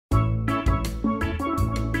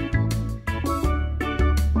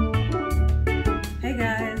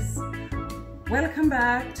Welcome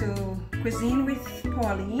back to Cuisine with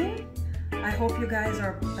Pauline. I hope you guys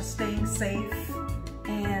are staying safe,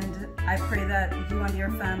 and I pray that you and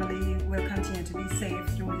your family will continue to be safe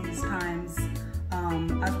through these times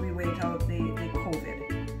as we wait out the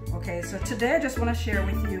COVID. Okay, so today I just want to share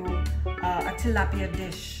with you a tilapia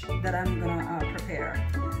dish that I'm gonna prepare.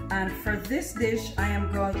 And for this dish,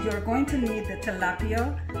 you're going to need the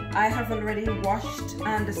tilapia. I have already washed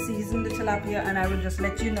and seasoned the tilapia, and I will just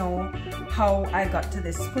let you know how I got to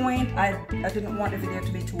this point. I didn't want the video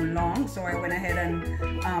to be too long, so I went ahead and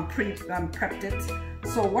prepped it.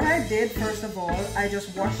 So what I did, first of all, I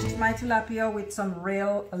just washed my tilapia with some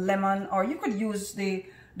real lemon, or you could use it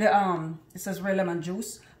says real lemon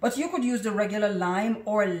juice, but you could use the regular lime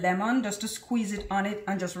or lemon just to squeeze it on it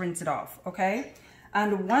and just rinse it off, okay?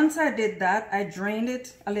 And once I did that, I drained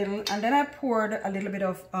it a little, and then I poured a little bit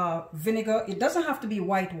of vinegar. It doesn't have to be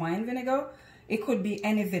white wine vinegar. It could be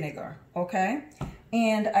any vinegar, okay?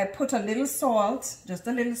 And I put a little salt, just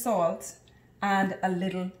a little salt, and a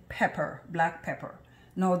little pepper, black pepper.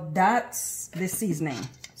 Now that's the seasoning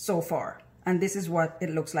so far. And this is what it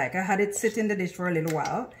looks like. I had it sit in the dish for a little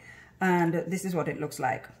while, and this is what it looks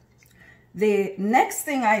like. The next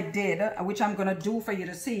thing I did, which I'm gonna do for you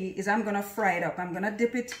to see, is I'm gonna fry it up. I'm gonna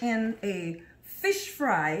dip it in a fish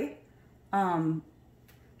fry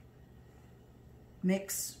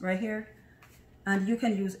mix right here. And you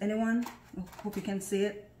can use anyone. Hope you can see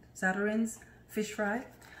it. Saturn's fish fry.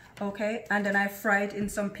 Okay, and then I fry it in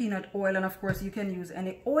some peanut oil, and of course you can use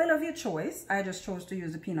any oil of your choice. I just chose to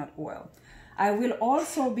use the peanut oil. I will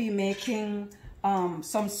also be making some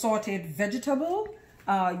sauteed vegetable.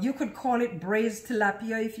 You could call it braised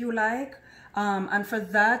tilapia if you like. And for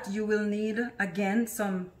that you will need, again,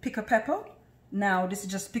 some pico pepper. Now this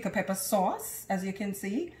is just pico pepper sauce, as you can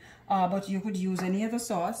see, but you could use any other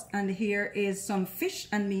sauce. And here is some fish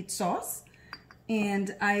and meat sauce,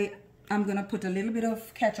 and I'm gonna put a little bit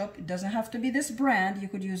of ketchup. It doesn't have to be this brand, you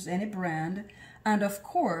could use any brand. And of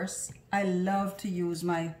course, I love to use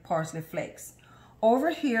my parsley flakes. Over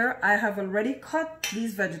here, I have already cut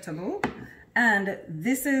these vegetables, and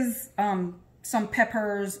this is some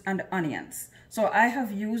peppers and onions. So I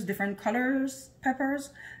have used different colors peppers.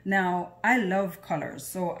 Now, I love colors,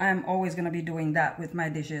 so I'm always gonna be doing that with my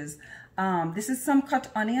dishes. This is some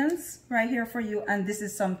cut onions right here for you, and this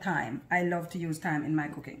is some thyme. I love to use thyme in my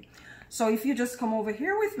cooking. So if you just come over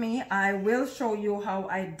here with me, I will show you how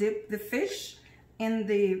I dip the fish in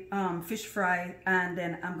the fish fry, and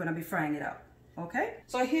then I'm gonna be frying it up, okay?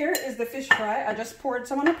 So here is the fish fry. I just poured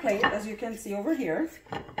some on a plate, as you can see over here.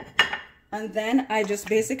 And then I just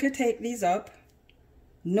basically take these up.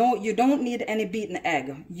 No, you don't need any beaten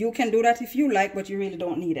egg. You can do that if you like, but you really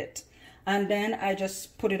don't need it. And then I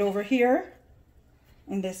just put it over here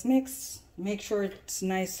in this mix. Make sure it's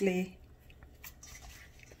nicely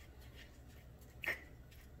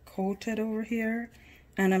coated over here.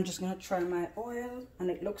 And I'm just gonna try my oil,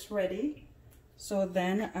 and it looks ready. So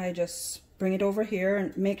then I just bring it over here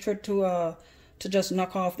and make sure to just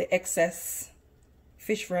knock off the excess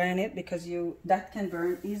fish fry in it, because that can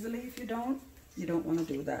burn easily if you don't want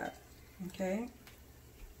to do that. Okay,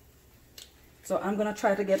 so I'm gonna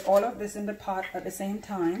try to get all of this in the pot at the same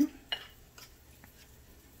time.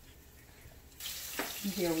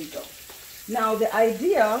 And here we go. Now the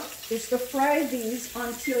idea is to fry these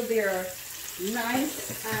until they're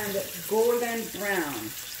nice and golden brown,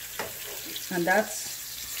 and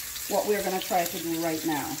that's what we're going to try to do right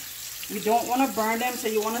now. We don't want to burn them, so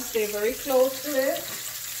you want to stay very close to it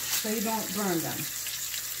so you don't burn them.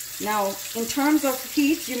 Now, in terms of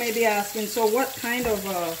heat, you may be asking, so what kind of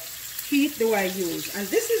heat do I use? And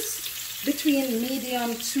this is between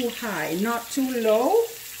medium to high, not too low,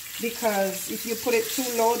 because if you put it too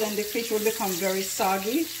low, then the fish will become very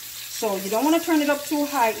soggy. So you don't want to turn it up too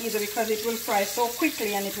high either, because it will fry so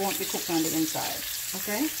quickly and it won't be cooked on the inside,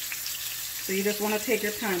 okay? So you just want to take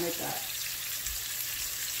your time with that.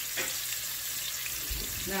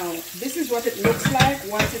 Now, this is what it looks like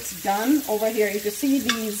once it's done. Over here, if you see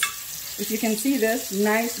these, if you can see this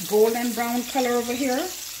nice golden brown color over here,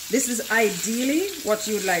 this is ideally what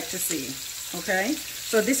you'd like to see, okay?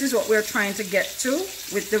 So this is what we're trying to get to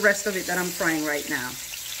with the rest of it that I'm frying right now.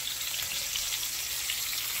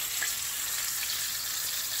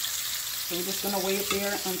 So we're just gonna wait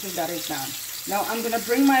there until that is done. Now I'm gonna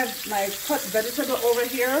bring my cut vegetable over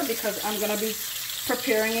here, because I'm gonna be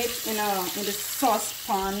preparing it in the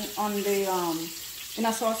saucepan on the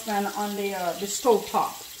the stove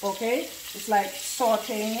top. Okay, it's like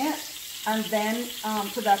sautéing it, and then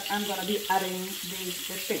to that I'm gonna be adding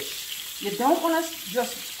the fish. You don't want to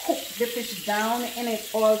just cook the fish down in it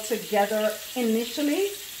all together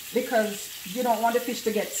initially. because you don't want the fish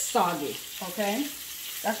to get soggy, okay?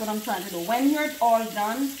 That's what I'm trying to do. When you're all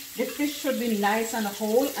done, the fish should be nice and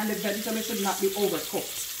whole, and the vegetable should not be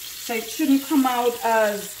overcooked. So it shouldn't come out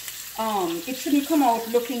as, it shouldn't come out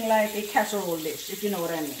looking like a casserole dish, if you know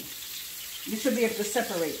what I mean. You should be able to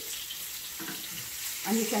separate.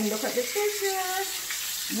 And you can look at the fish here.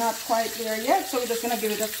 Not quite there yet, so we're just going to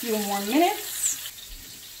give it a few more minutes.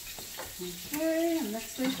 Okay, and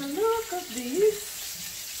let's take a look at these.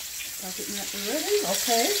 Start it not ready.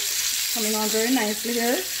 Okay, coming on very nicely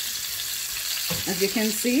here. As you can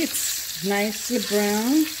see, it's nicely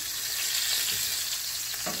brown.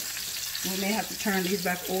 We may have to turn these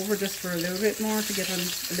back over just for a little bit more to get a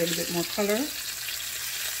little bit more color.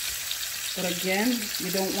 But again, you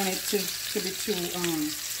don't want it to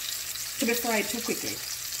be fried too quickly.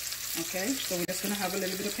 Okay, so we're just gonna have a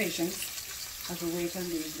little bit of patience as we wait on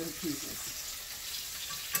these little pieces.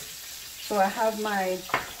 So I have my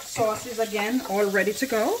sauces again all ready to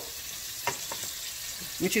go,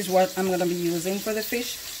 which is what I'm gonna be using for the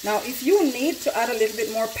fish. Now, if you need to add a little bit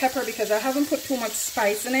more pepper, because I haven't put too much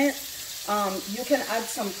spice in it, you can add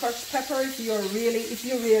some crushed pepper. If you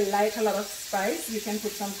really like a lot of spice, you can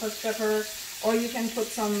put some crushed pepper, or you can put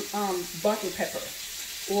some bottle pepper,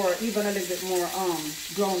 or even a little bit more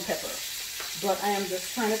ground pepper. But I am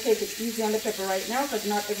just trying to take it easy on the pepper right now, because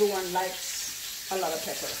not everyone likes a lot of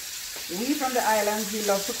pepper. We from the islands, we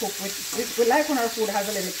love to cook with, we like when our food has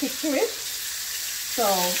a little kick to it. So,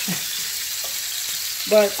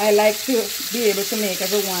 but I like to be able to make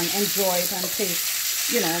everyone enjoy it and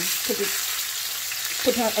taste, you know, put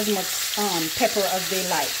as much pepper as they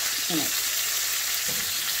like in it.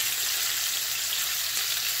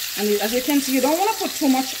 And as you can see, you don't want to put too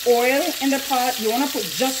much oil in the pot. You want to put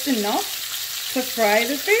just enough to fry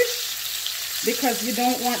the fish, because you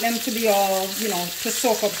don't want them to be all, you know, to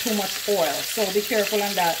soak up too much oil. So be careful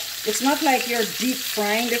on that. It's not like you're deep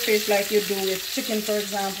frying the fish like you do with chicken, for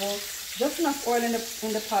example. Just enough oil in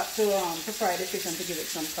the pot to fry the fish and to give it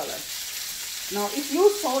some color. Now, if you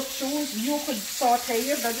so choose, you could saute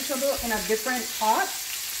your vegetable in a different pot.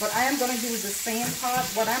 But I am going to use the same pot.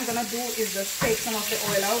 What I'm going to do is just take some of the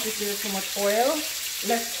oil out. If there's too much oil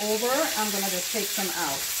left over, I'm going to just take some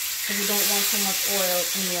out. Because you don't want too much oil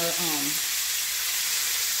in your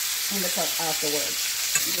in the pot afterwards.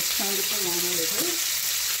 You just turn this around a little.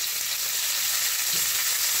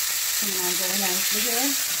 Coming on very nicely here.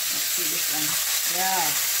 Let's see this one. Yeah,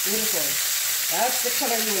 beautiful. That's the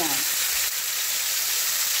color you want.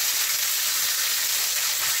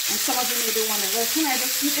 And some of you may be wondering, well, can I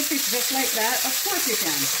just eat the fish just like that? Of course you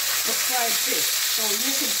can. Just fried fish. So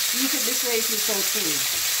you could eat it this way if you so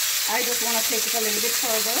choose. I just want to take it a little bit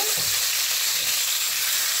further,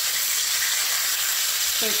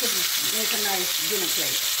 so it could make a nice dinner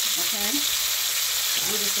plate. Okay?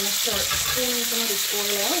 I'm just going to start spilling some of this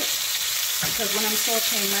oil out, because when I'm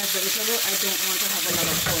sauteing my vegetable, I don't want to have a lot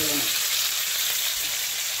of oil in it.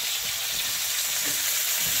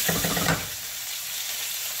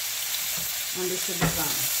 And this should be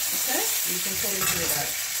done. Okay? You can totally do that.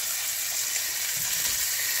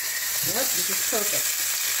 Yep, this is perfect.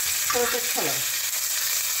 Perfect color.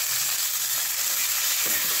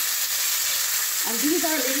 And these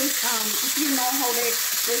are little, if you know how they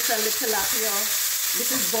sell the tilapia,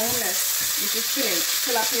 this is boneless. This is fillet,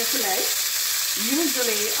 tilapia fillet.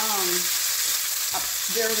 Usually,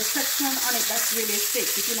 there is a section on it that's really thick.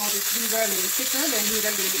 If you notice, these are a little thicker, they need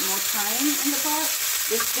a little bit more time in the pot.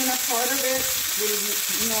 This inner part of it will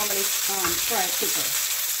normally fry quicker,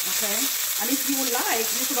 okay? And if you like,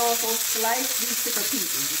 you could also slice these thicker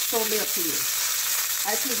pieces. It's totally up to you.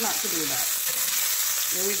 I choose not to do that.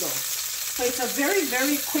 There we go. So it's a very,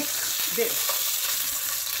 very quick dish.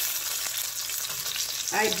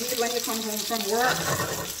 Ideal when you come home from work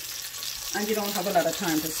and you don't have a lot of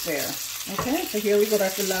time to spare. Okay, so here we go.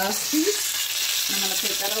 That's the last piece. I'm going to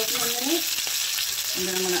take that out in a minute, and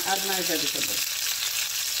then I'm going to add my vegetables.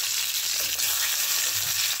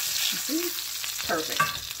 You see? Perfect.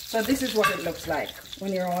 So this is what it looks like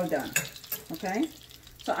when you're all done. Okay?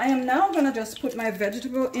 So I am now going to just put my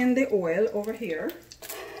vegetable in the oil over here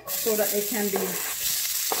so that it can be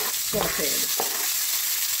sauteed.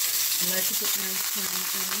 I like to put my hand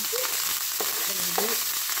in a little bit.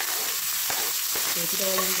 Take it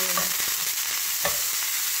all in there.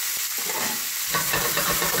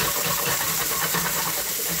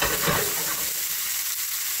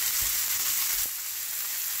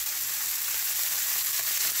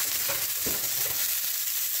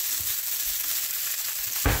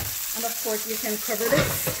 And of course you can cover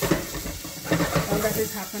this. While that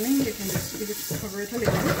is happening, you can just cover it a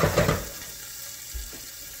little.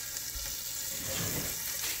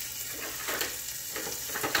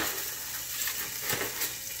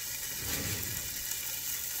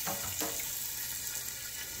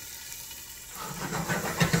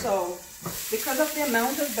 So because of the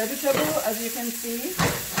amount of vegetable, as you can see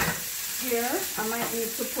here, I might need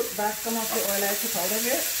to put back some of the oil I took out of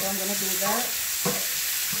it. So I'm going to do that.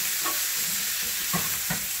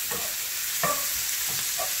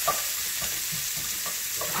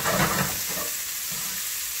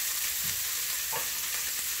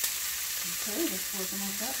 Okay, just pour some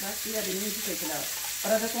of that. That's the, I didn't need to take it out.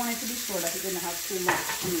 But I just wanted to be sure that it didn't have too much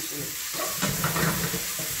initially.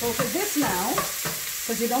 So to this now,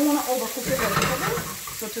 because you don't want to overcook your vegetables,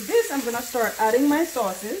 so to this I'm going to start adding my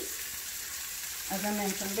sauces, as I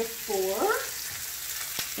mentioned before.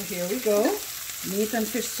 So here we go. Meat and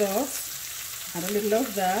fish sauce. Add a little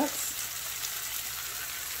of that.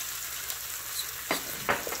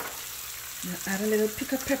 Now add a little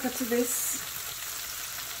pickled pepper to this.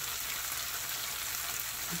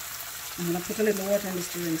 I'm going to put a little water in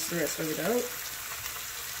this to rinse the rest of it out.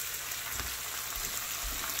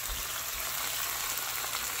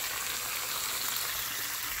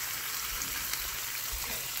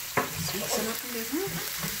 Mix it up a little.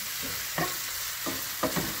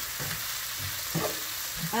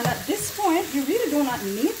 And at this point, you really do not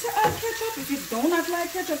need to add ketchup. If you do not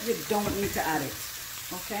like ketchup, you don't need to add it.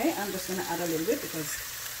 Okay, I'm just going to add a little bit because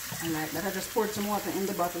I like that. I just poured some water in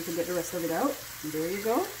the bottle to get the rest of it out. And there you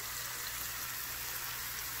go.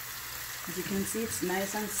 As you can see, it's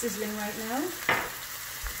nice and sizzling right now.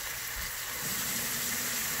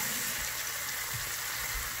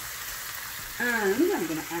 And I'm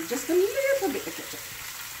going to add just a little bit of ketchup.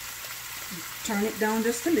 Turn it down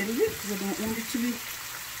just a little bit because I don't want it to be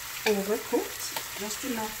overcooked. Just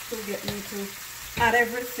enough to get me to add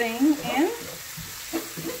everything in.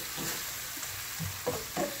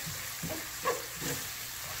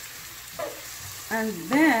 And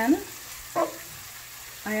then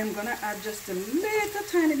I am going to add just a little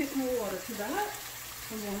tiny bit more water to that.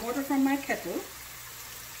 Some more water from my kettle.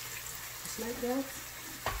 Just like that.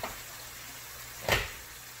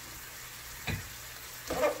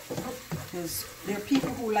 Because there are people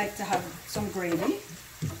who like to have some gravy.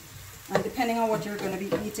 And depending on what you're going to be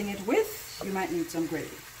eating it with, you might need some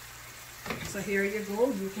gravy. So here you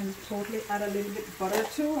go. You can totally add a little bit butter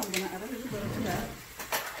too. I'm going to add a little butter to that.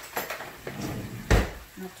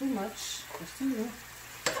 Not too much, just a little.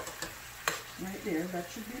 Right there, that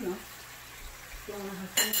should be enough. Don't want to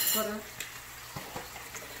have too much butter.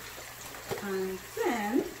 And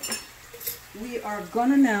then we are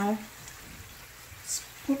gonna now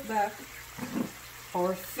put back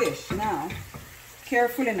our fish. Now,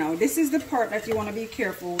 carefully now. This is the part that you want to be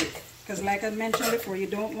careful with, because like I mentioned before, you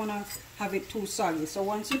don't want to have it too soggy. So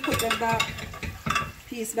once you put them back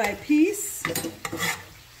piece by piece,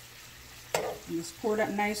 and just pour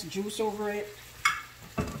that nice juice over it.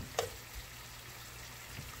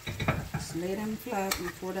 Just lay them flat and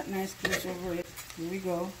pour that nice juice over it. Here we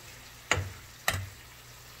go.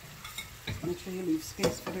 Make sure you leave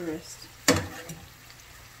space for the rest.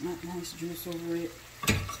 That nice juice over it.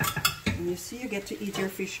 And you see, you get to eat your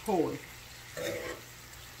fish whole.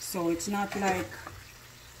 So it's not like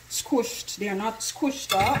squished. They're not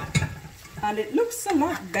squished up. And it looks a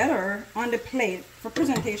lot better on the plate for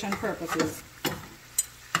presentation purposes,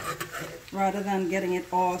 rather than getting it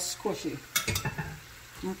all squishy.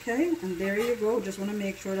 Okay, and there you go. Just want to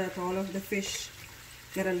make sure that all of the fish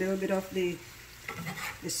get a little bit of the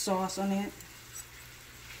sauce on it.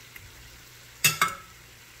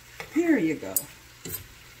 Here you go.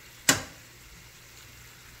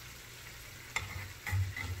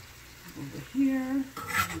 Over here,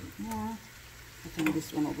 a little bit more. I think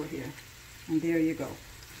this one over here. And there you go.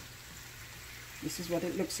 This is what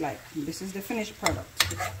it looks like. And this is the finished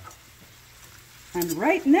product. And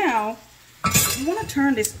right now, you want to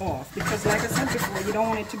turn this off because, like I said before, you don't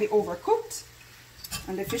want it to be overcooked.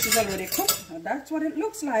 And the fish is already cooked. And that's what it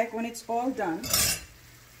looks like when it's all done.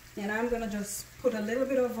 And I'm going to just put a little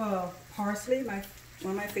bit of parsley, one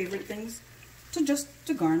of my favorite things,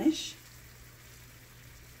 to garnish.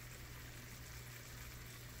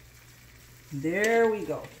 There we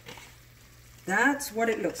go. That's what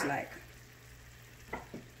it looks like.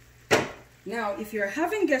 Now, if you're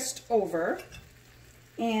having guests over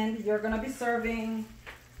and you're going to be serving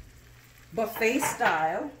buffet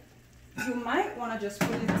style, you might want to just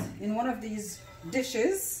put it in one of these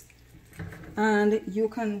dishes and you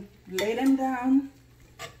can lay them down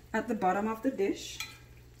at the bottom of the dish,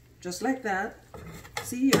 just like that.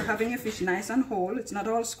 See, you're having your fish nice and whole. It's not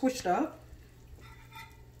all squished up.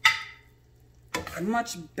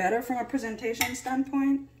 Much better from a presentation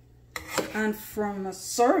standpoint and from a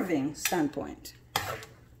serving standpoint.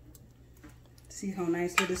 See how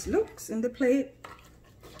nicely this looks in the plate?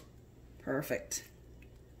 Perfect.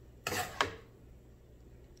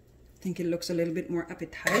 think it looks a little bit more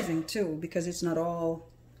appetizing too, because it's not all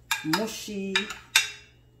mushy.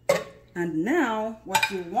 And now what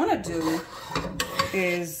you want to do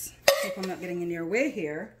is, hope I'm not getting in your way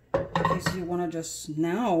here, is you want to just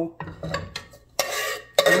now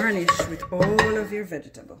garnish with all of your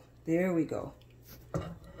vegetable. There we go.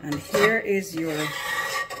 And here is your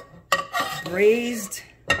braised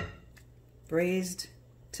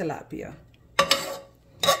tilapia.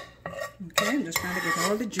 Okay, I'm just trying to get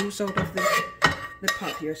all the juice out of the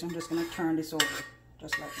pot here, so I'm just going to turn this over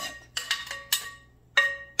just like that.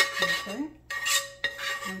 Okay,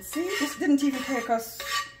 and see, this didn't even take us,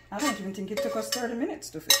 I don't even think it took us 30 minutes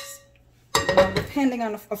to fix. Now, depending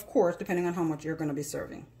on, of course, depending on how much you're going to be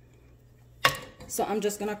serving. So I'm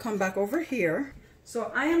just going to come back over here.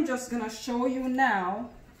 So I am just going to show you now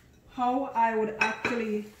how I would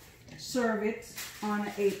actually serve it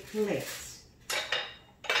on a plate.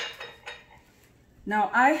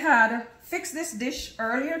 Now, I had fixed this dish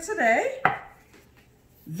earlier today.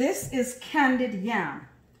 This is candied yam.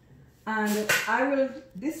 And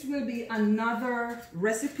this will be another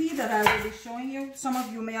recipe that I will be showing you. Some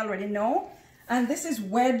of you may already know. And this is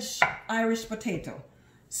wedge Irish potato.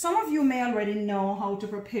 Some of you may already know how to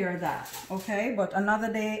prepare that, okay? But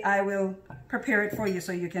another day I will prepare it for you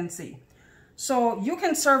so you can see. So you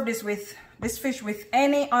can serve this fish with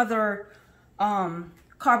any other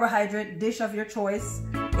carbohydrate dish of your choice.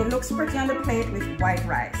 It looks pretty on the plate with white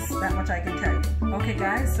rice. That much I can tell you. Okay,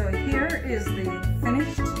 guys, so here is the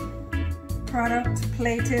finished product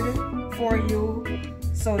plated for you.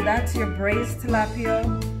 So that's your braised tilapia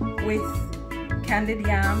with candied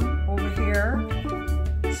yam over here,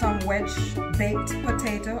 some wedge baked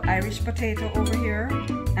potato, Irish potato over here,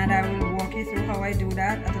 and I will walk you through how I do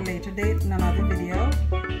that at a later date in another video,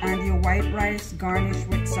 and your white rice garnished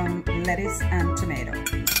with some lettuce and tomato,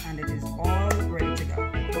 and it is all ready to go.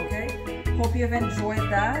 Okay, hope you've enjoyed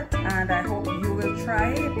that, and I hope you will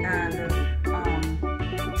try it, and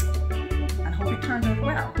hope it turns out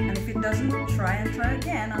well. And if it doesn't, try and try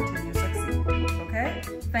again until you succeed. Okay?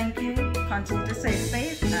 Thank you. Continue to stay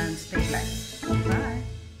safe and stay blessed. Bye.